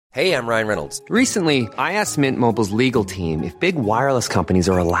Hey, I'm Ryan Reynolds. Recently, I asked Mint Mobile's legal team if big wireless companies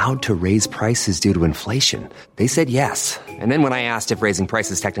are allowed to raise prices due to inflation. They said yes. And then when I asked if raising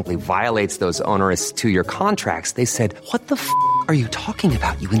prices technically violates those onerous two-year contracts, they said, "What the f*** are you talking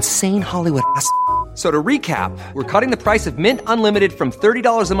about, you insane Hollywood ass?" So to recap, we're cutting the price of Mint Unlimited from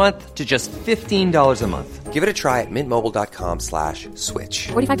 $30 a month to just $15 a month. Give it a try at mintmobile.com/switch.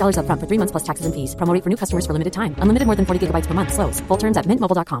 $45 up front for 3 months plus taxes and fees. Promo rate for new customers for limited time. Unlimited more than 40 gigabytes per month. Slows full terms at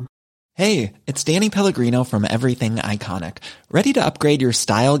mintmobile.com. Hey, it's Danny Pellegrino from Everything Iconic. Ready to upgrade your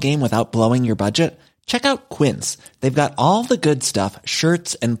style game without blowing your budget? Check out Quince. They've got all the good stuff,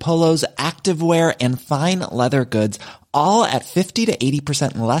 shirts and polos, activewear, and fine leather goods, all at 50 to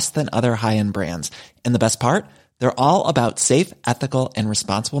 80% less than other high-end brands. And the best part? They're all about safe, ethical, and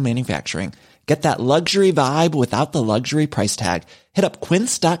responsible manufacturing. Get that luxury vibe without the luxury price tag. Hit up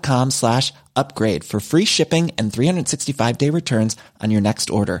quince.com/upgrade for free shipping and 365-day returns on your next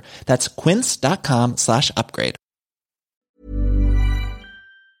order. That's quince.com/upgrade.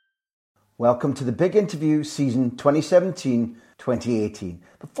 Welcome to the Big Interview season 2017-2018.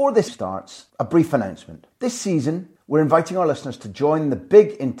 Before this starts, a brief announcement. This season, we're inviting our listeners to join the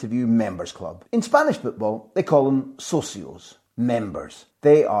Big Interview Members Club. In Spanish football, they call them socios, members.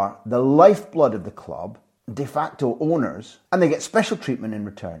 They are the lifeblood of the club, de facto owners, and they get special treatment in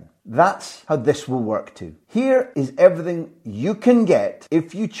return. That's how this will work too. Here is everything you can get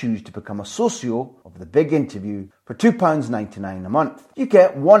if you choose to become a socio of the Big Interview for £2.99 a month. You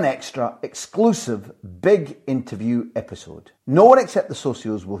get one extra exclusive Big Interview episode. No one except the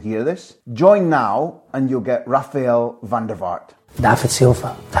socios will hear this. Join now and you'll get Rafael van der Vaart. David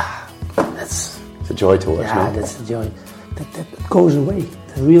Silva. It's a joy to watch. Yeah, that's a joy. That goes away.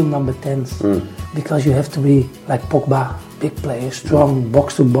 The real number 10s. Because you have to be like Pogba, big player, strong,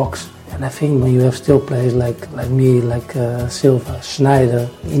 box to box. And I think when you have still players like me, like Silva, Schneider,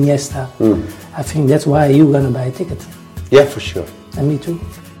 Iniesta, I think that's why you're going to buy a ticket. Yeah, for sure. And me too.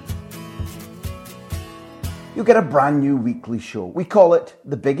 You get a brand new weekly show. We call it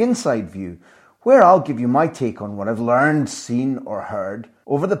The Big Inside View, where I'll give you my take on what I've learned, seen or heard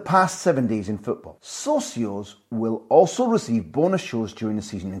over the past 7 days in football. Socios will also receive bonus shows during the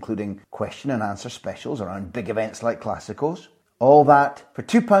season, including question and answer specials around big events like Clásicos. All that for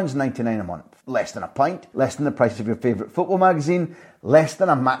 £2.99 a month. Less than a pint, less than the price of your favourite football magazine, less than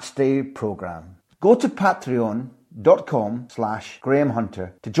a matchday programme. Go to patreon.com/Graham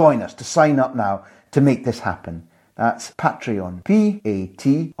Hunter to join us, to sign up now to make this happen. That's Patreon,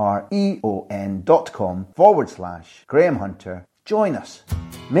 patreon.com/Graham Hunter. Join us.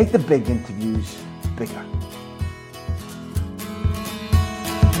 Make the big interviews bigger.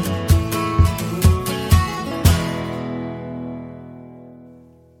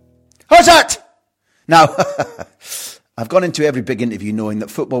 How's that? Now, I've gone into every big interview knowing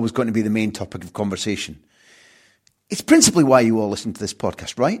that football was going to be the main topic of conversation. It's principally why you all listen to this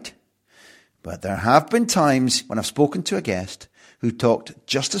podcast, right? But there have been times when I've spoken to a guest who talked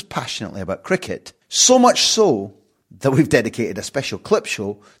just as passionately about cricket, so much so that we've dedicated a special clip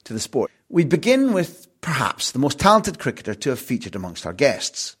show to the sport. We begin with perhaps the most talented cricketer to have featured amongst our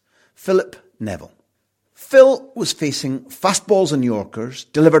guests, Philip Neville. Phil was facing fastballs and Yorkers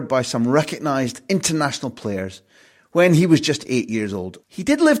delivered by some recognised international players when he was just 8 years old. He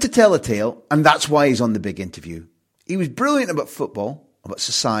did live to tell the tale, and that's why he's on the Big Interview. He was brilliant about football, about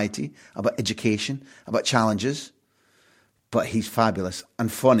society, about education, about challenges, but he's fabulous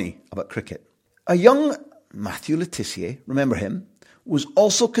and funny about cricket. A young Matthew Le Tissier, remember him, was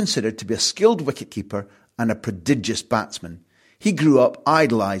also considered to be a skilled wicketkeeper and a prodigious batsman. He grew up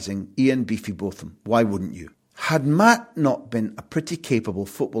idolising Ian Beefy Botham. Why wouldn't you? Had Matt not been a pretty capable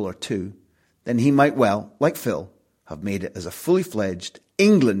footballer too, then he might well, like Phil, have made it as a fully fledged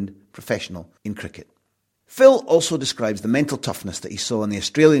England professional in cricket. Phil also describes the mental toughness that he saw in the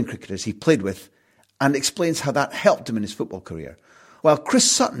Australian cricketers he played with and explains how that helped him in his football career, while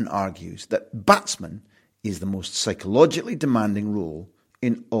Chris Sutton argues that batsman is the most psychologically demanding role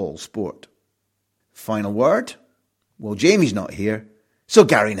in all sport. Final word? Well, Jamie's not here, so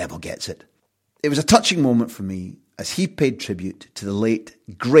Gary Neville gets it. It was a touching moment for me as he paid tribute to the late,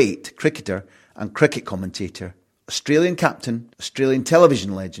 great cricketer and cricket commentator, Australian captain, Australian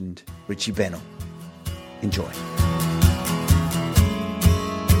television legend, Richie Benaud. Enjoy.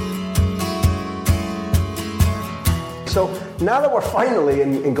 So now that we're finally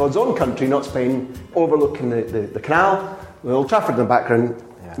in God's own country, not Spain, overlooking the canal, with Old Trafford in the background,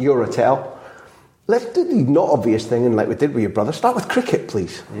 your hotel, let's do the not obvious thing, and like we did with your brother, start with cricket,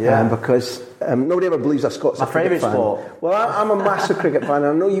 please. Yeah. Because nobody ever believes that Scott's my a cricket fan. favourite sport. Well, I'm a massive cricket fan, and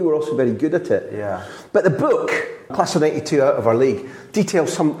I know you were also very good at it. Yeah. But the book Class of 92 out of our league. Detail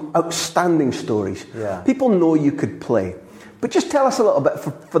some outstanding stories. Yeah. People know you could play. But just tell us a little bit,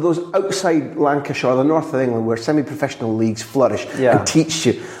 for those outside Lancashire, the north of England, where semi-professional leagues flourish and teach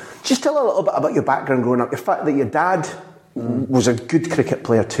you. Just tell a little bit about your background growing up, the fact that your dad was a good cricket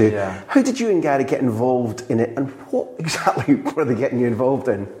player too. Yeah. How did you and Gary get involved in it, and what exactly were they getting you involved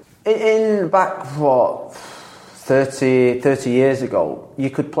in? In back, 30 years ago, you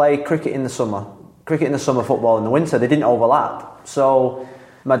could play cricket in the summer, football in the winter. They didn't overlap. So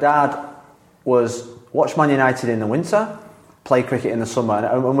my dad was watch Man United in the winter, play cricket in the summer.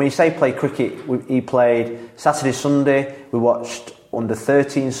 And when we say play cricket, he played Saturday, Sunday. We watched under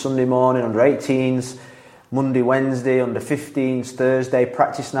 13s Sunday morning, under 18s, Monday, Wednesday, under 15s, Thursday.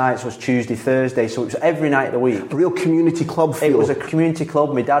 Practice nights was Tuesday, Thursday. So it was every night of the week. A real community club feel. It was a community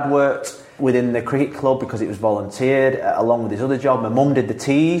club. My dad worked within the cricket club because it was volunteered along with his other job. My mum did the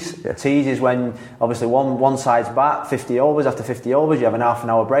teas. Yeah. Teas is when obviously one side's back, 50 overs. After 50 overs you have an half an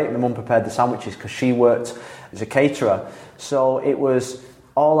hour break. My mum prepared the sandwiches because she worked as a caterer. So it was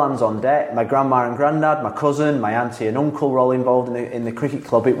all hands on deck. My grandma and granddad, my cousin, my auntie and uncle were all involved in the cricket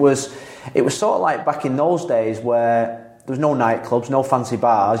club. It was sort of like back in those days where there was no nightclubs, no fancy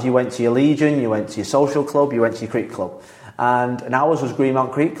bars. You went to your Legion, you went to your social club, you went to your cricket club. And ours was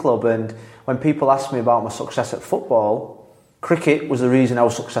Greenmount Cricket Club. And when people ask me about my success at football, cricket was the reason I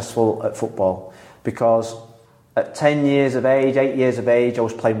was successful at football. Because at 8 years of age, I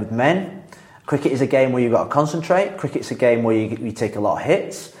was playing with men. Cricket is a game where you've got to concentrate. Cricket's a game where you take a lot of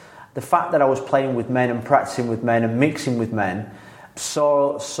hits. The fact that I was playing with men and practicing with men and mixing with men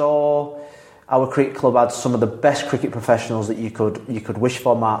saw our cricket club had some of the best cricket professionals that you could wish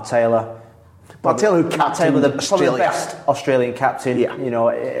for. Mark Taylor. Mark Taylor, who captained probably the best Australian captain,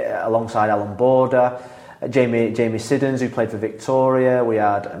 alongside Alan Border, Jamie Siddons, who played for Victoria. We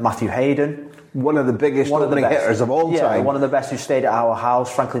had Matthew Hayden, one of the biggest opening hitters of all time. One of the best who stayed at our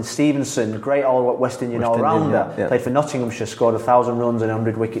house. Franklin Stevenson, great West Indian all-rounder, played for Nottinghamshire, scored 1,000 runs and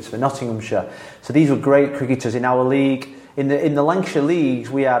 100 wickets for Nottinghamshire. So these were great cricketers in our league. In the Lancashire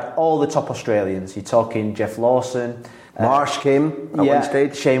leagues, we had all the top Australians. You're talking Jeff Lawson. Marsh came at one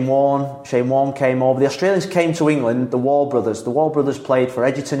stage. Shane Warne came over. The Australians came to England. The Wall brothers played for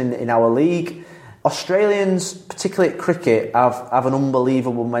Edgerton in our league. Australians, particularly at cricket, have an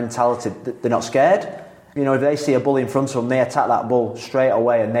unbelievable mentality. They're not scared. You know, if they see a bull in front of them, they attack that bull straight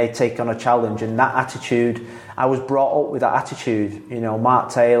away and they take on a challenge. And that attitude, I was brought up with that attitude. You know,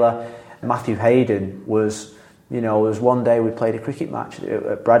 Mark Taylor, Matthew Hayden was. You know, there was one day we played a cricket match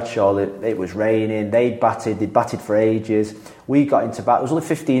at Bradshaw. It was raining. They'd batted for ages. We got into bat. There was only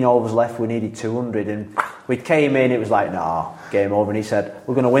 15 overs left. We needed 200, and we came in. It was like, nah, game over. And he said,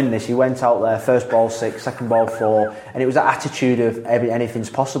 "We're going to win this." He went out there, first ball 6, second ball 4, and it was that attitude of anything's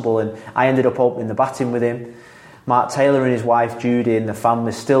possible. And I ended up opening the batting with him. Mark Taylor and his wife Judy and the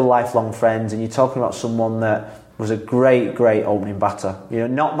family still lifelong friends. And you're talking about someone that was a great opening batter. You know,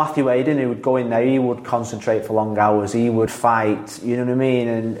 not Matthew Hayden, who would go in there, he would concentrate for long hours, he would fight, you know what I mean?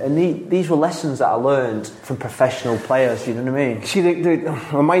 And these were lessons that I learned from professional players, you know what I mean? See,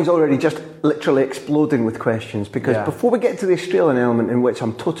 my mind's already just literally exploding with questions, because before we get to the Australian element, in which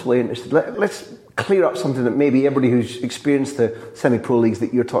I'm totally interested, let's clear up something that maybe everybody who's experienced the semi-pro leagues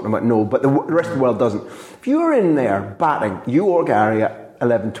that you're talking about know, but the rest of the world doesn't. If you're in there batting, you or Gary at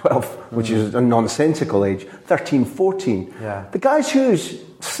 11, 12, which is a nonsensical age, 13, 14. Yeah. The guys whose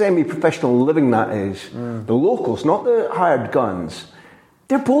semi-professional living that is, the locals, not the hired guns,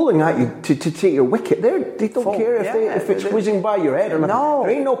 they're bowling at you to take your wicket. They don't care if it's whizzing by your head. No.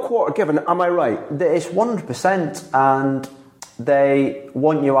 There ain't no quarter given, am I right? It's 100%, and they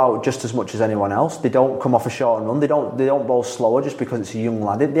want you out just as much as anyone else. They don't come off a short and run. They don't bowl slower just because it's a young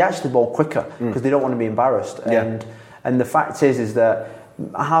lad. They actually bowl quicker because they don't want to be embarrassed. And the fact is that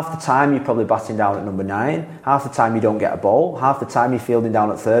half the time you're probably batting down at number 9, half the time you don't get a ball, half the time you're fielding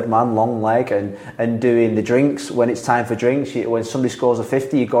down at third man, long leg, and doing the drinks. When it's time for drinks, when somebody scores a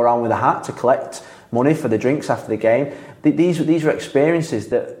 50, you go around with a hat to collect money for the drinks after the game. These were experiences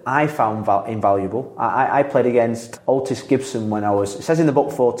that I found invaluable. I played against Otis Gibson when I was, it says in the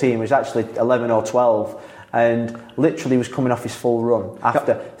book 14, it was actually 11 or 12, and literally was coming off his full run.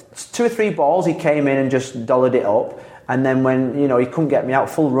 After 2 or 3 balls, he came in and just dollared it up. And then when, you know, he couldn't get me out,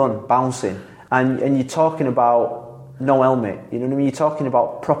 full run, bouncing. And you're talking about no helmet, you know what I mean? You're talking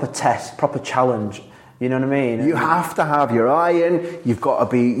about proper test, proper challenge, you know what I mean? You have to have your eye in, you've got to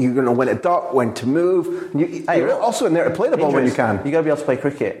be, you're going to when to duck, when to move. You're also in there to play the ball when you can. You've got to be able to play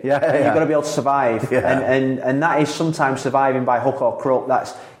cricket. You've got to be able to survive. Yeah. And that is sometimes surviving by hook or crook.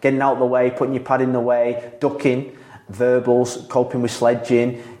 That's getting out of the way, putting your pad in the way, ducking. verbals, coping with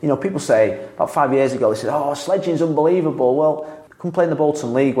sledging. You know, people say, about 5 years ago, they said, oh, sledging's unbelievable. Well, come play in the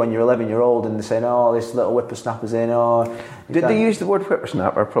Bolton League when you're 11-year-old and they're saying, oh, this little whippersnapper's in. Oh, Did they use the word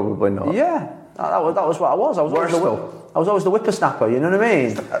whippersnapper? Probably not. Yeah, that was what I was. I was always the whippersnapper, you know what I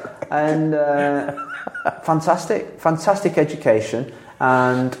mean? And fantastic education.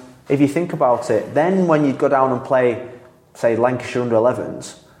 And if you think about it, then when you'd go down and play, say, Lancashire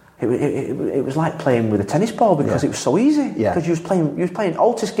under-11s, it was like playing with a tennis ball because it was so easy. Yeah. Because you was playing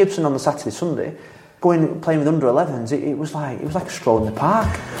Otis Gibson on the Saturday, Sunday, playing with under-11s. It was like a stroll in the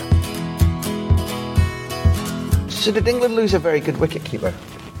park. So did England lose a very good wicket-keeper?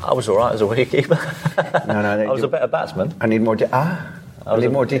 I was all right as a wicketkeeper. No, I was a better batsman. I need more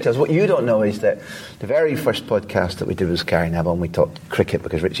more details. What you don't know is that the very first podcast that we did was Gary Neville, and we talked cricket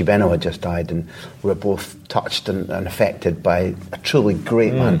because Richie Benaud had just died, and we were both touched and affected by a truly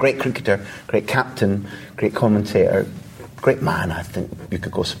great man, great cricketer, great captain, great commentator, great man. I think you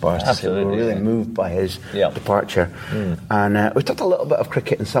could go so far as to say we were really moved by his departure. And we talked a little bit of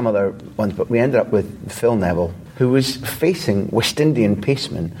cricket and some other ones, but we ended up with Phil Neville, who was facing West Indian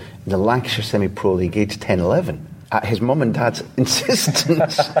pacemen in the Lancashire Semi-Pro League age 10-11 at his mum and dad's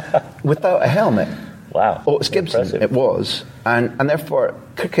insistence without a helmet. Wow. Otis Gibson, impressive. it was. And therefore,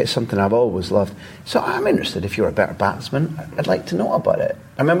 cricket is something I've always loved. So I'm interested, if you're a better batsman, I'd like to know about it.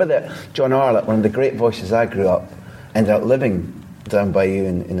 I remember that John Arlott, one of the great voices I grew up, ended up living down by you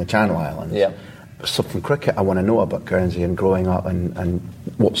in the Channel Islands. Yeah. So from cricket, I want to know about Guernsey and growing up and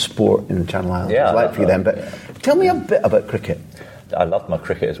what sport in the Channel Islands was like for you then. But tell me a bit about cricket. I loved my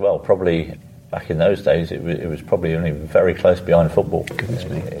cricket as well. Probably back in those days, it was probably only very close behind football. Goodness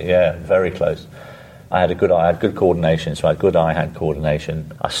me. Yeah, very close. I had a good eye, I had good coordination, so I had good eye-hand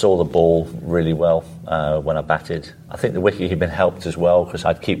coordination. I saw the ball really well when I batted. I think the wicket-keeping helped as well because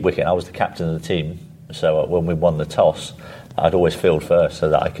I'd keep wicket. I was the captain of the team, so when we won the toss, I'd always field first so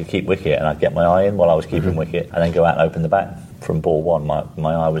that I could keep wicket, and I'd get my eye in while I was keeping wicket, and then go out and open the bat. From ball one,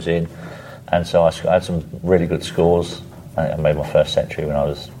 my eye was in, and so I had some really good scores. I made my first century when I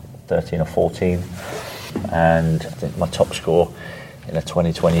was 13 or 14, and I think my top score in a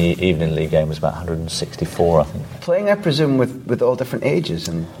 2020 Evening League game was about 164, I think. Playing, I presume, with all different ages?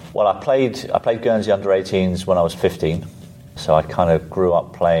 Well, I played Guernsey under-18s when I was 15, so I kind of grew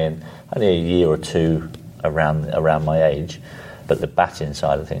up playing only a year or two around my age, but the batting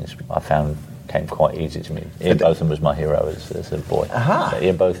side of things I found came quite easy to me. Ian Botham was my hero as a boy. So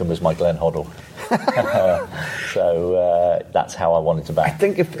Ian Botham was my Glenn Hoddle. So that's how I wanted to bat. I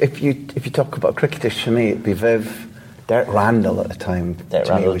think if you talk about cricketers, for me, it'd be Viv, Derek Randall at the time. Derek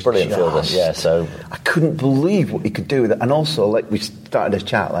Randall was brilliant fielder. Yeah, so I couldn't believe what he could do with it. And also, like we started this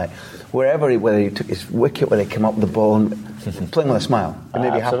chat, like whether he took his wicket, whether he came up with the ball and playing with a smile, and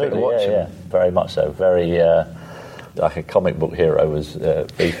maybe happy to watch him. Yeah, very much so. Very like a comic book hero was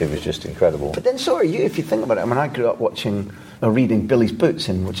Beefy was just incredible. But then so are you, if you think about it. I mean, I grew up watching or reading Billy's Boots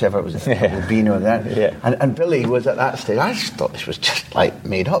in whichever it was, Beano there. Yeah. And Billy was at that stage. I just thought this was just like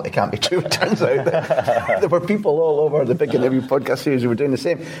made up. It can't be true. It turns out that there were people all over the Big Interview podcast series who were doing the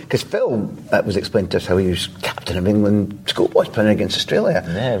same. Because Phil was explaining to us how he was captain of England schoolboys playing against Australia.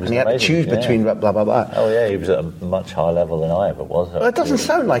 Yeah, it was and he had to choose between blah, blah, blah. Oh, yeah, he was at a much higher level than I ever was. Well, it doesn't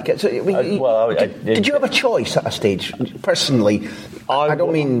sound like it. So, did you have a choice at a stage, personally? I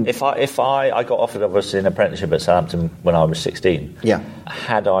don't mean... If I got offered, obviously, an apprenticeship at Southampton when I was 16, yeah.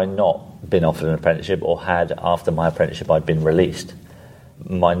 Had I not been offered an apprenticeship, or had, after my apprenticeship, I'd been released,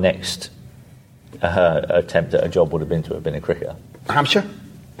 my next attempt at a job would have been a cricketer. Hampshire?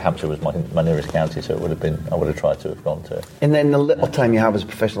 Hampshire was my nearest county, so I would have tried to have gone to it. And then the little time you have as a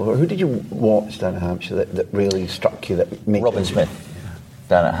professional, who did you watch down at Hampshire that really struck you? Robin Smith.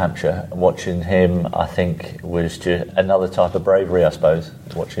 Down at Hampshire, watching him, I think, was just another type of bravery, I suppose,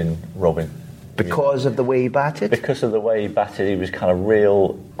 watching Robin. Because of the way he batted? Because of the way he batted, he was kind of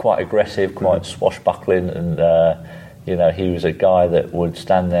real, quite aggressive, quite swashbuckling, and, he was a guy that would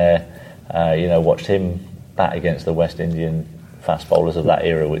stand there, watched him bat against the West Indian fast bowlers of that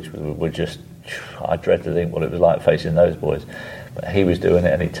era, which were just, I dread to think what it was like facing those boys. But he was doing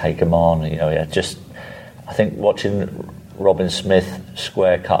it, and he'd take them on, I think watching Robin Smith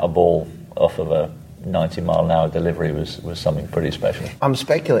square cut a ball off of a 90-mile-an-hour delivery was something pretty special. I'm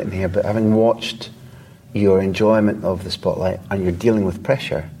speculating here, but having watched your enjoyment of the spotlight and you're dealing with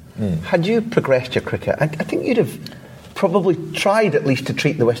pressure, had you progressed your cricket, I think you'd have probably tried at least to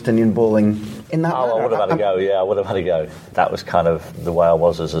treat the West Indian bowling in that manner. I would have had a go, I would have had a go. That was kind of the way I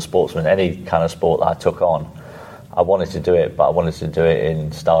was as a sportsman. Any kind of sport that I took on, I wanted to do it, but I wanted to do it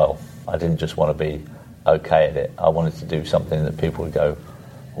in style. I didn't just want to be okay at it. I wanted to do something that people would go,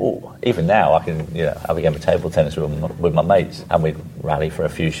 even now, I can have a game of table tennis with my mates, and we'd rally for a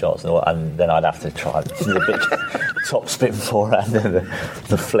few shots, and then I'd have to try the big top spin forehand and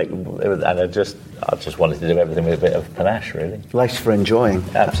the flick, and I just wanted to do everything with a bit of panache, really. Life's for enjoying.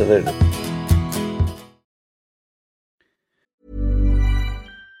 Absolutely.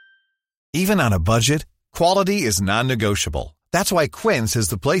 Even on a budget, quality is non-negotiable. That's why Quince is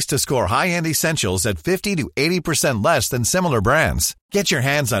the place to score high-end essentials at 50 to 80% less than similar brands. Get your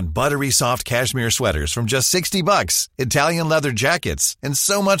hands on buttery soft cashmere sweaters from just $60, Italian leather jackets, and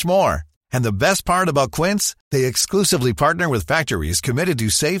so much more. And the best part about Quince, they exclusively partner with factories committed to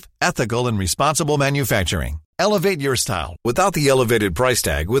safe, ethical, and responsible manufacturing. Elevate your style without the elevated price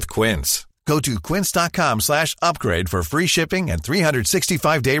tag with Quince. Go to quince.com/upgrade for free shipping and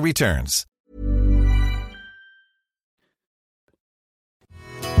 365-day returns.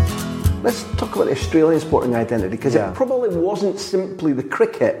 Let's talk about the Australian sporting identity, because it probably wasn't simply the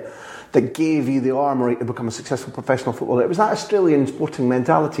cricket that gave you the armoury to become a successful professional footballer. It was that Australian sporting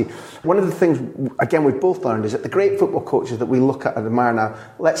mentality. One of the things, again, we've both learned is that the great football coaches that we look at and admire now,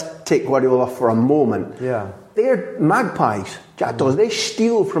 let's take Guardiola for a moment. Yeah. They're magpies, jackdaws. They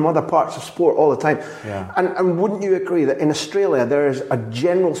steal from other parts of sport all the time. Yeah. And wouldn't you agree that in Australia there is a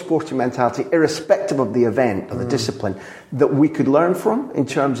general sporting mentality, irrespective of the event or the discipline, that we could learn from in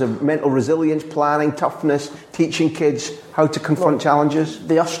terms of mental resilience, planning, toughness, teaching kids how to confront challenges?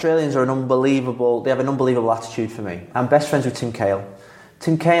 The Australians are they have an unbelievable attitude for me. I'm best friends with Tim Cahill.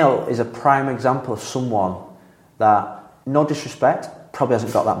 Tim Cahill is a prime example of someone that, no disrespect, probably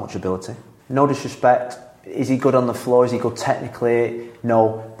hasn't got that much ability. No disrespect. Is he good on the floor? Is he good technically?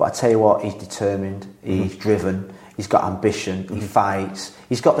 No. But I tell you what, he's determined. He's driven. He's got ambition. He fights.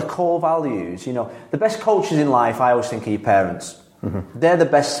 He's got the core values. You know, the best coaches in life, I always think, are your parents. They're the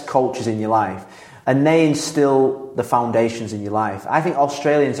best coaches in your life, and they instill the foundations in your life. I think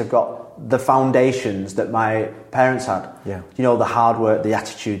Australians have got the foundations that my parents had. Yeah. You know, the hard work, the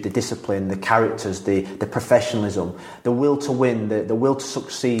attitude, the discipline, the characters, the professionalism, the will to win, the will to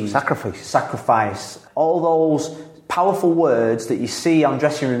succeed. Sacrifice. All those powerful words that you see on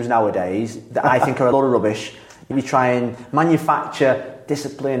dressing rooms nowadays that I think are a lot of rubbish. If you try and manufacture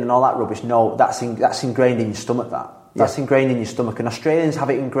discipline and all that rubbish, no, that's ingrained in your stomach, That's ingrained in your stomach. And Australians have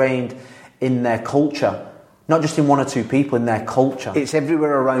it ingrained in their culture. Not just in one or two people, in their culture. It's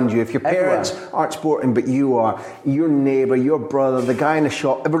everywhere around you. If your parents aren't sporting, but you are, your neighbour, your brother, the guy in the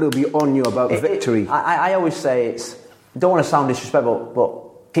shop, everybody will be on you about victory. I always say don't want to sound disrespectful,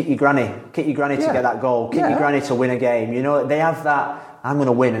 but kick your granny to get that goal, kick your granny to win a game. You know, they have that, I'm going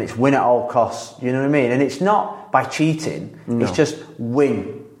to win, and it's win at all costs. You know what I mean? And it's not by cheating, it's just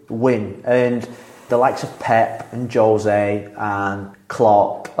win. And the likes of Pep and Jose and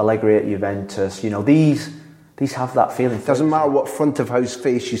Klopp, Allegri at Juventus, you know, these have that feeling. It doesn't matter what front of house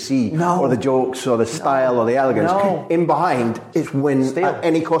face you see, or the jokes, or the style, or the elegance. No. In behind, it's win at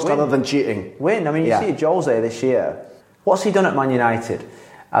any cost other than cheating. Win. I mean, you see Jose this year. What's he done at Man United?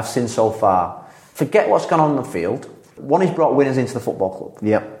 I've seen so far. Forget what's gone on the field. One, he's brought winners into the football club.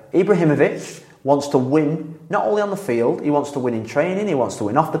 Yep. Ibrahimovic wants to win, not only on the field, he wants to win in training, he wants to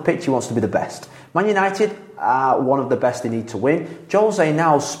win off the pitch, he wants to be the best. Man United are one of the best they need to win. Jose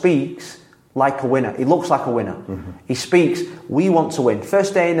now speaks like a winner. He looks like a winner. He speaks, we want to win.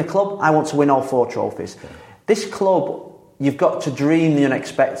 First day in the club, I want to win all 4 trophies. This club, you've got to dream the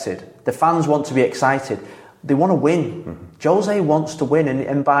unexpected. The fans want to be excited. They want to win. Jose wants to win,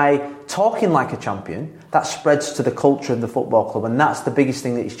 and by talking like a champion, that spreads to the culture of the football club, and that's the biggest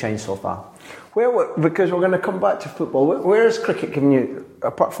thing that he's changed so far. Because we're going to come back to football, where has cricket given you,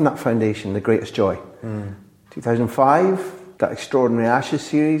 apart from that foundation, the greatest joy? 2005, that extraordinary Ashes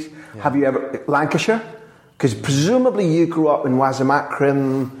series. Have you ever... Lancashire? Because presumably you grew up in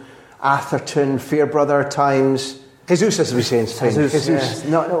Wazimakrim, Atherton, Fairbrother times... Jesus, as we say in Spain. Jesus. Yes.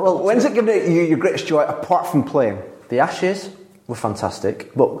 No, when's it given you your greatest joy apart from playing? The Ashes were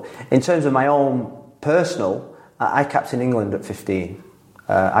fantastic, but in terms of my own personal, I captained England at 15.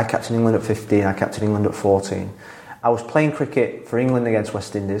 I captained England at 15, I captained England at 14. I was playing cricket for England against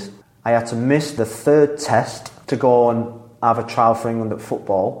West Indies. I had to miss the 3rd test to go and have a trial for England at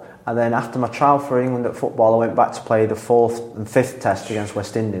football. And then after my trial for England at football, I went back to play the 4th and 5th test against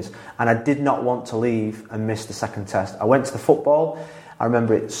West Indies. And I did not want to leave and miss the 2nd test. I went to the football. I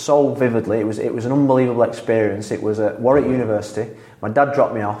remember it so vividly. It was an unbelievable experience. It was at Warwick University. My dad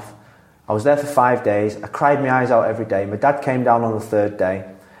dropped me off. I was there for 5 days. I cried my eyes out every day. My dad came down on the 3rd day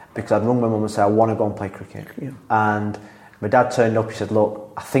because I'd rung my mum and said, I want to go and play cricket. Yeah. And my dad turned up. He said,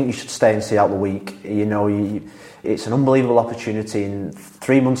 look, I think you should stay and see out the week. You know, it's an unbelievable opportunity. In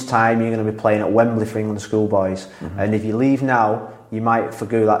 3 months' time, you're going to be playing at Wembley for England schoolboys. And if you leave now, you might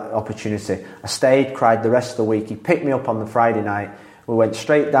forgo that opportunity. I stayed, cried the rest of the week. He picked me up on the Friday night. We went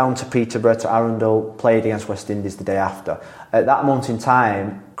straight down to Peterborough, to Arundel, played against West Indies the day after. At that moment in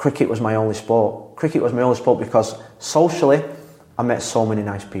time, cricket was my only sport. Cricket was my only sport because socially, I met so many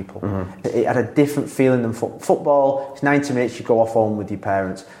nice people. It had a different feeling than football. It's 90 minutes, you go off home with your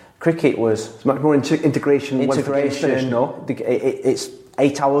parents. Cricket was... It's much more integration. Integration, no? It's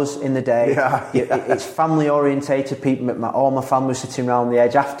 8 hours in the day. It's family orientated. People, all my family was sitting around the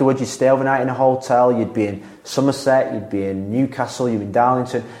edge. Afterwards, you'd stay overnight in a hotel. You'd be in Somerset. You'd be in Newcastle. You'd be in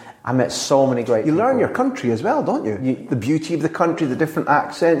Darlington. I met so many great people. You learn your country as well, don't you? The beauty of the country, the different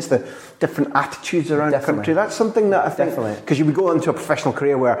accents, the different attitudes around the country. That's something that I think... Because you would go into a professional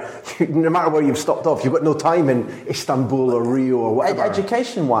career where, no matter where you've stopped off, you've got no time in Istanbul or Rio or whatever.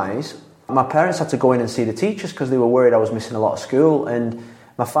 Education-wise, my parents had to go in and see the teachers because they were worried I was missing a lot of school. And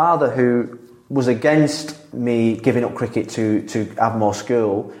my father, who was against me giving up cricket to have more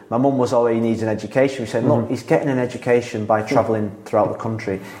school, my mum was, he needs an education. We said, look, he's getting an education by travelling throughout the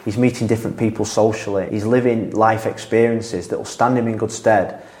country. He's meeting different people socially. He's living life experiences that will stand him in good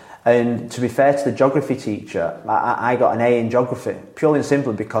stead. And to be fair to the geography teacher, I got an A in geography, purely and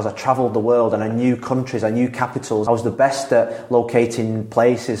simply because I travelled the world and I knew countries, I knew capitals. I was the best at locating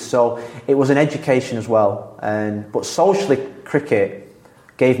places, so it was an education as well. But socially, cricket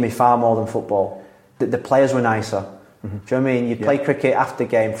gave me far more than football. The players were nicer. Do you know what I mean? You'd play cricket after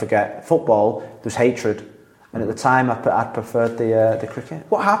game, forget. Football, there was hatred. And at the time, I preferred the cricket.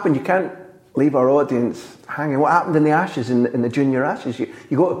 What happened? You can't leave our audience hanging. What happened in the Ashes, in the junior Ashes? You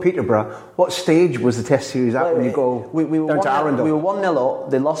go to Peterborough. What stage was the Test series at when you go down to Arundel? We were 1-0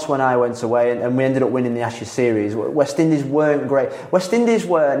 up. They lost when I went away, and we ended up winning the Ashes series. West Indies weren't great. West Indies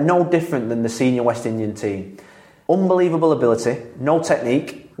were no different than the senior West Indian team. Unbelievable ability, no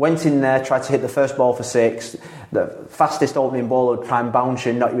technique. Went in there, tried to hit the first ball for 6. The fastest opening bowler would try and bounce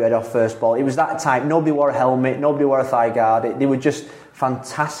you and knock your head off first ball. It was that type. Nobody wore a helmet. Nobody wore a thigh guard. They were just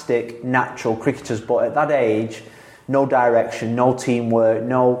fantastic, natural cricketers. But at that age, no direction, no teamwork,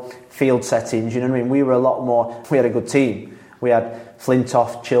 no field settings. You know what I mean? We were a lot more... We had a good team. We had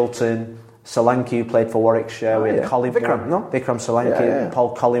Flintoff, Chilton, Solanke, who played for Warwickshire. We had Vikram Solanke,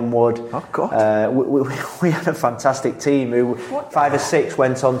 Paul Collingwood. Oh, God. We had a fantastic team who 5 or 6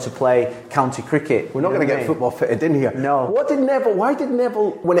 went on to play county cricket. We're not going to get football fitted in here. No. Why did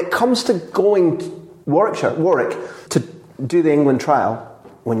Neville, when it comes to going to Warwick, to do the England trial,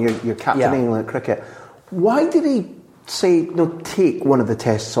 when you're captain England cricket, why did he say, no, take one of the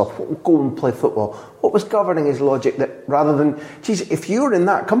tests off, go and play football? What was governing his logic that rather than, geez, if you're in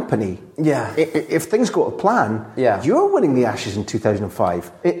that company, if things go to plan, you're winning the Ashes in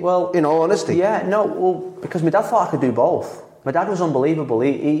 2005? Well, in all honesty. Because my dad thought I could do both. My dad was unbelievable.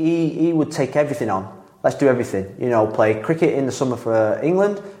 He would take everything on. Let's do everything. You know, play cricket in the summer for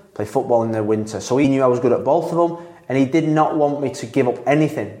England, play football in the winter. So he knew I was good at both of them, and he did not want me to give up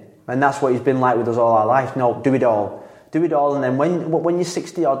anything. And that's what he's been like with us all our life. No, do it all. Do it all, and then when you're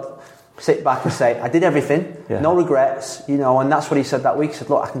 60 odd, sit back and say, I did everything, no regrets, you know. And that's what he said that week. He said,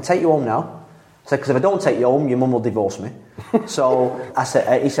 look, I can take you home now. I said, because if I don't take you home, your mum will divorce me. So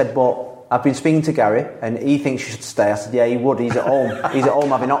he said, but I've been speaking to Gary, and he thinks you should stay. I said, yeah, he would. He's at home. He's at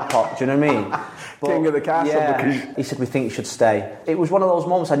home having hot pot. Do you know what I mean? But, King of the castle. Yeah, he said, we think you should stay. It was one of those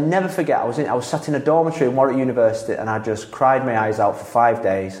moments I never forget. I was sat in a dormitory in Warwick University, and I just cried my eyes out for 5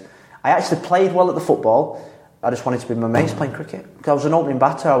 days. I actually played well at the football. I just wanted to be my mates playing cricket. Because I was an opening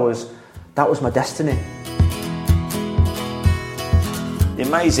batter, that was my destiny. The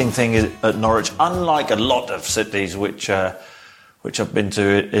amazing thing is at Norwich, unlike a lot of cities which I've been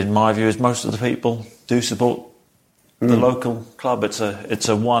to, in my view, is most of the people do support the local club. It's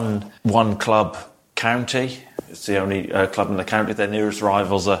a one club county. It's the only club in the county. Their nearest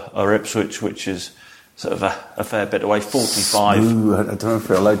rivals are Ipswich, which is sort of a fair bit away, 45. Ooh, I don't know if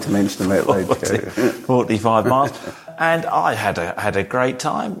we're allowed to mention them out loud. 45 miles. And I had a great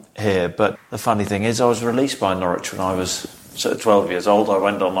time here, but the funny thing is I was released by Norwich when I was sort of 12 years old. I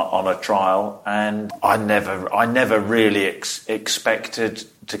went on a trial, and I never really expected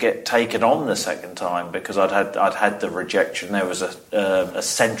to get taken on the second time, because I'd had the rejection. There was a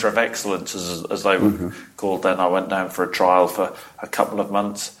centre of excellence, as they were called then. I went down for a trial for a couple of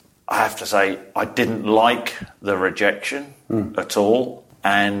months. I have to say, I didn't like the rejection at all,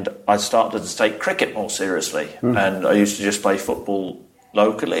 and I started to take cricket more seriously. And I used to just play football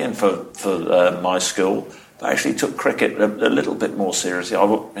locally and for my school. But I actually took cricket a little bit more seriously. I'm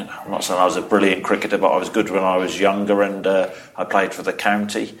not saying I was a brilliant cricketer, but I was good when I was younger, and I played for the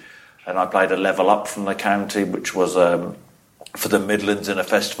county, and I played a level up from the county, which was for the Midlands in a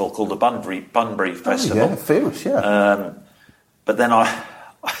festival called the Bunbury Festival. Yeah, famous, yeah. But then I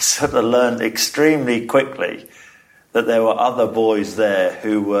sort of learned extremely quickly that there were other boys there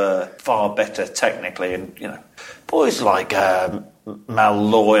who were far better technically, and boys like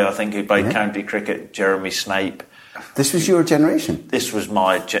Malloy, I think, who played county cricket, Jeremy Snape. This was your generation? This was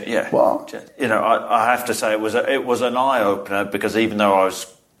my What? I have to say it was an eye opener, because even though I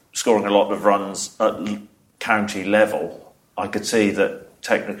was scoring a lot of runs at county level, I could see that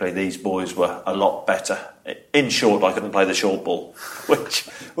technically these boys were a lot better. In short, I couldn't play the short ball, which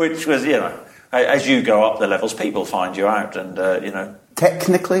was, as you go up the levels, people find you out, and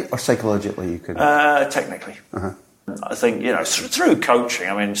Technically or psychologically, you could. Technically, I think through coaching.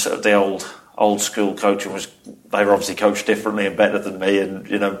 I mean, sort of the old school coaching was, they were obviously coached differently and better than me,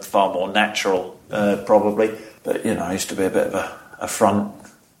 and far more natural, probably. But I used to be a bit of a front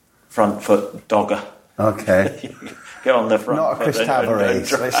foot dogger. Okay. Get on the front. Not a Chris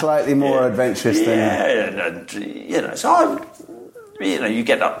Tavares, slightly more adventurous than. Yeah, and so you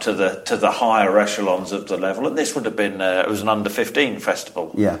get up to the higher echelons of the level, and this would have been it was an under-15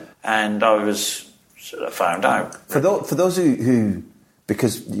 festival. Yeah, and I was sort of found out. For those who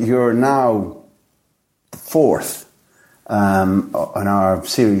because you're now the fourth on our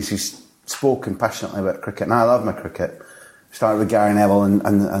series who's spoken passionately about cricket, and I love my cricket. Started with Gary Neville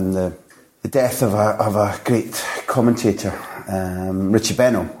and the death of a great commentator, Richie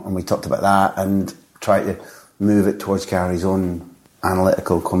Beno, and we talked about that and tried to move it towards Gary's own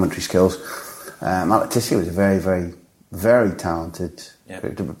analytical commentary skills. Matt Letizia was a very, very, very talented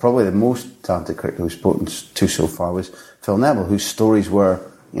cricketer, but probably the most talented cricketer we've spoken to so far was Phil Neville, whose stories were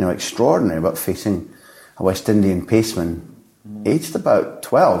extraordinary about facing a West Indian paceman aged about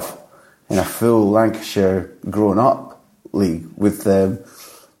 12 in a full Lancashire grown-up league with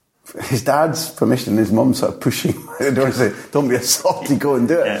his dad's permission and his mum sort of pushing the door and saying, don't be a softy, go and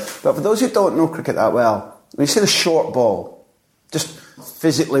do it. Yeah. But for those who don't know cricket that well, when you say the short ball, just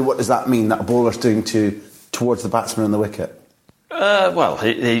physically what does that mean that a bowler's doing towards the batsman on the wicket? Well,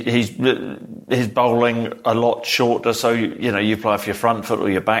 he's bowling a lot shorter, so you play off your front foot or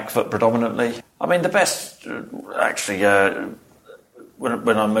your back foot predominantly. I mean, the best, actually,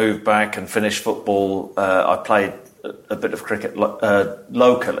 when I moved back and finished football, I played a bit of cricket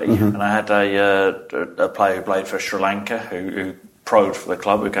locally, and I had a player who played for Sri Lanka who pro'd for the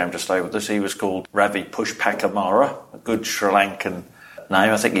club, who came to stay with us. He was called Ravi Pushpakamara, a good Sri Lankan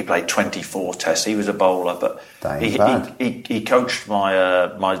name. I think he played 24 tests. He was a bowler, but he coached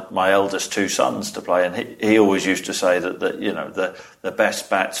my eldest two sons to play, and he always used to say that the best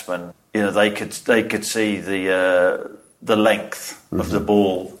batsmen, they could see the length of the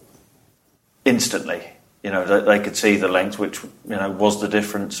ball instantly. They could see the length, which was the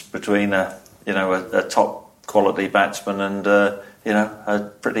difference between a top quality batsman and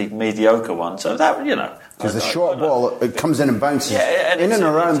a pretty mediocre one. So that because the short ball, it comes in and bounces in and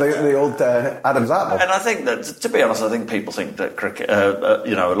around the old Adam's apple. And I think that, to be honest, I think people think that cricket,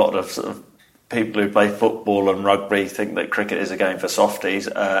 a lot of sort of people who play football and rugby think that cricket is a game for softies,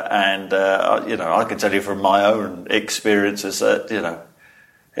 and I can tell you from my own experiences that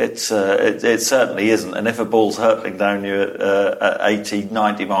it certainly isn't. And if a ball's hurtling down you at 80,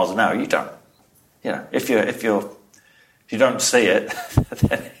 90 miles an hour, you don't. If you don't see it,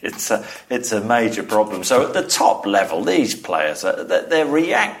 then it's a major problem. So at the top level, these players, their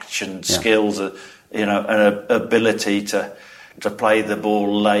reaction skills, and ability to play the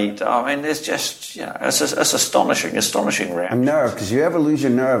ball late. I mean, it's just it's astonishing reaction. And nerve, because you ever lose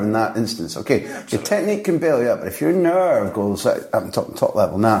your nerve in that instance. Okay, your technique can bail you up, but if your nerve goes up top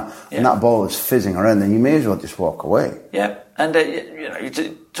level now, and that ball is fizzing around, then you may as well just walk away. Yeah, and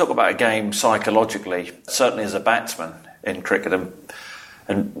you talk about a game psychologically. Certainly, as a batsman in cricket,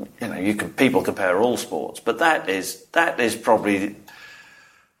 and people compare all sports, but that is probably,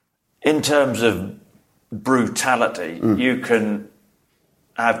 in terms of brutality, you can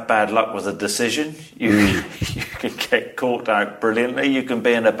have bad luck with a decision. You can get caught out brilliantly. You can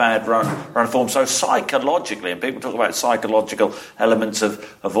be in a bad run form. So psychologically, and people talk about psychological elements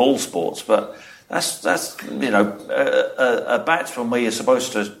of all sports, but that's a batsman where you're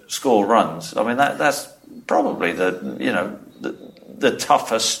supposed to score runs. I mean that's probably the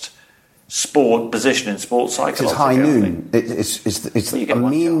toughest position in sports psychology. It's high noon. It's a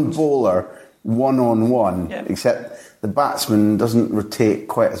mean bowler. One-on-one, except the batsman doesn't rotate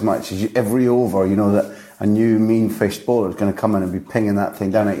quite as much as every over. That a new mean-faced bowler is going to come in and be pinging that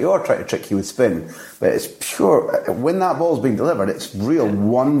thing down at you or try to trick you with spin. But it's pure. When that ball's being delivered, it's real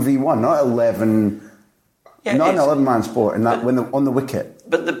 1v1, not 11. Not an 11-man sport. On the wicket.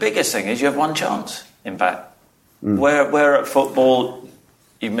 But the biggest thing is you have one chance in bat. Where at football,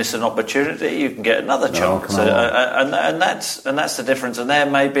 you miss an opportunity, you can get another chance, and that's the difference. And there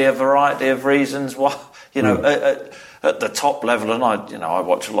may be a variety of reasons why, you know, at the top level. And I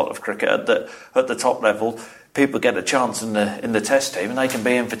watch a lot of cricket at the top level. People get a chance in the Test team, and they can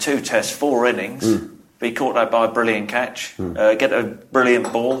be in for 2 tests, 4 innings, be caught out by a brilliant catch, get a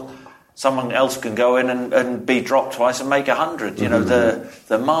brilliant ball. Someone else can go in and be dropped twice and make 100. You know,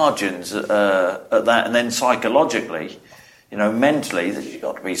 the margins at that, and then psychologically, you know, mentally, you've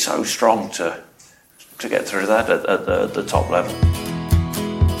got to be so strong to get through that at the top level.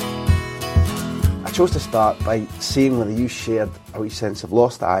 I chose to start by seeing whether you shared a wee sense of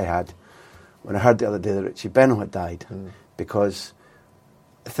loss that I had when I heard the other day that Richie Benaud had died. Because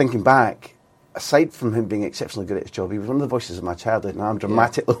thinking back, aside from him being exceptionally good at his job, he was one of the voices of my childhood. Now I'm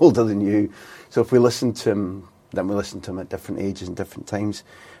dramatically older than you, so if we listen to him, then we listen to him at different ages and different times.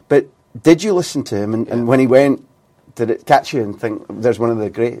 But did you listen to him, and when he went, did it catch you and think, there's one of the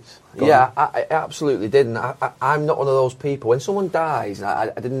greats? I absolutely did. And I'm not one of those people. When someone dies,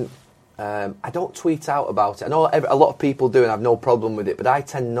 I don't tweet out about it. I know a lot of people do, and I have no problem with it, but I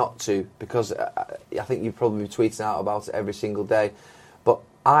tend not to, because I think you've probably been tweeting out about it every single day. But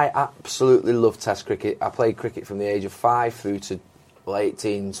I absolutely love Test cricket. I played cricket from the age of 5 through to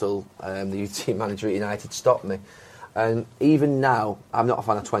 18 until the UT manager at United stopped me. And even now, I'm not a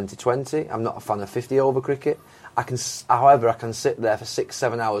fan of 2020. I'm not a fan of 50-over cricket. However, I can sit there for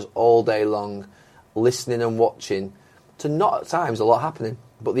 6-7 hours all day long, listening and watching, to not at times a lot happening,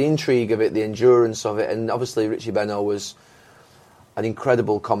 but the intrigue of it, the endurance of it, and obviously Richie Benaud was an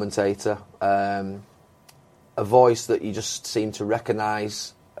incredible commentator, a voice that you just seem to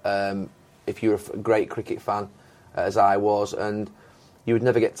recognise if you're a great cricket fan, as I was, and you would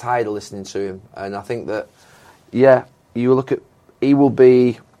never get tired of listening to him. And I think that, you look at, he will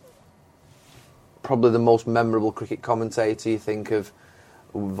be probably the most memorable cricket commentator. You think of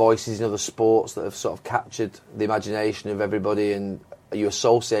voices in other sports that have sort of captured the imagination of everybody, and you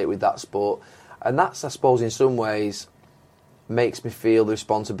associate with that sport. And that's, I suppose, in some ways makes me feel the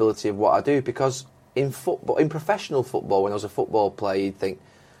responsibility of what I do, because in football, in professional football, when I was a football player, you'd think,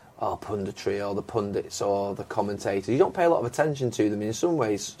 punditry, or the pundits, or the commentators. You don't pay a lot of attention to them. In some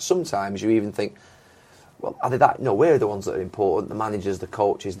ways, sometimes you even think, well, are they that? No, we're the ones that are important, the managers, the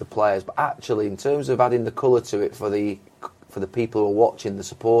coaches, the players. But actually, in terms of adding the colour to it for the people who are watching, the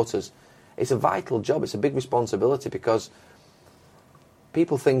supporters, it's a vital job. It's a big responsibility, because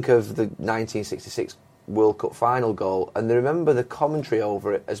people think of the 1966 World Cup final goal, and they remember the commentary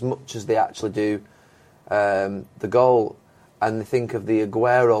over it as much as they actually do the goal. And they think of the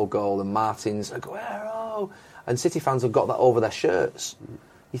Aguero goal and Martin's Aguero, and City fans have got that over their shirts.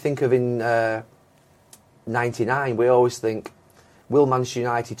 You think of in 99, we always think, will Manchester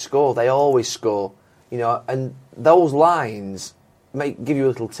United score? They always score, you know. And those lines give you a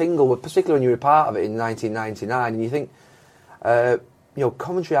little tingle, particularly when you're a part of it in 1999, and you think,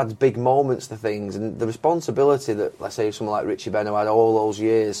 commentary adds big moments to things, and the responsibility that, let's say, someone like Richie Benaud had all those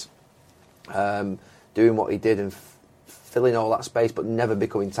years doing what he did and filling all that space, but never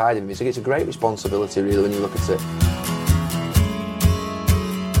becoming tired of him. So it's a great responsibility, really, when you look at it.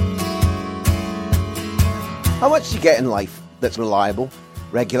 How much do you get in life that's reliable,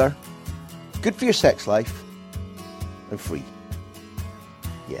 regular, good for your sex life, and free?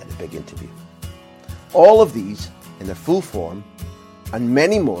 Yeah, the big interview. All of these, in their full form, and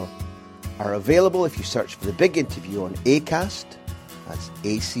many more, are available if you search for The Big Interview on Acast, that's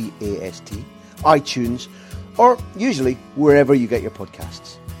A-C-A-S-T, iTunes, or usually wherever you get your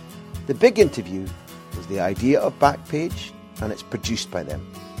podcasts. The Big Interview was the idea of Backpage, and it's produced by them.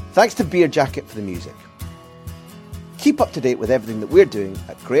 Thanks to Beer Jacket for the music. Keep up to date with everything that we're doing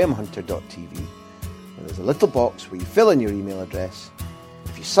at grahamhunter.tv, where there's a little box where you fill in your email address.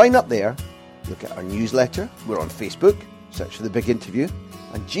 If you sign up there, you'll get our newsletter. We're on Facebook, search for The Big Interview,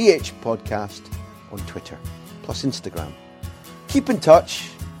 and GH Podcast on Twitter, plus Instagram. Keep in touch.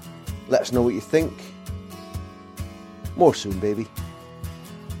 Let us know what you think. More soon, baby.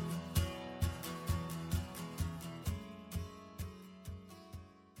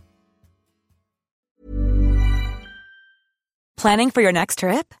 Planning for your next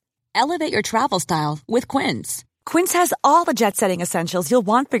trip? Elevate your travel style with Quince. Quince has all the jet-setting essentials you'll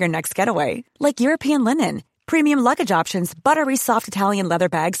want for your next getaway, like European linen, premium luggage options, buttery soft Italian leather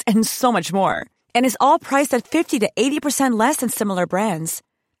bags, and so much more. And is all priced at 50 to 80% less than similar brands.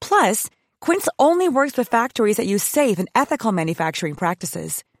 Plus, Quince only works with factories that use safe and ethical manufacturing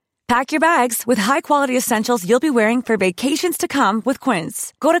practices. Pack your bags with high-quality essentials you'll be wearing for vacations to come with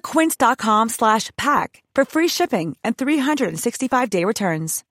Quince. Go to quince.com/pack for free shipping and 365-day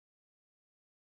returns.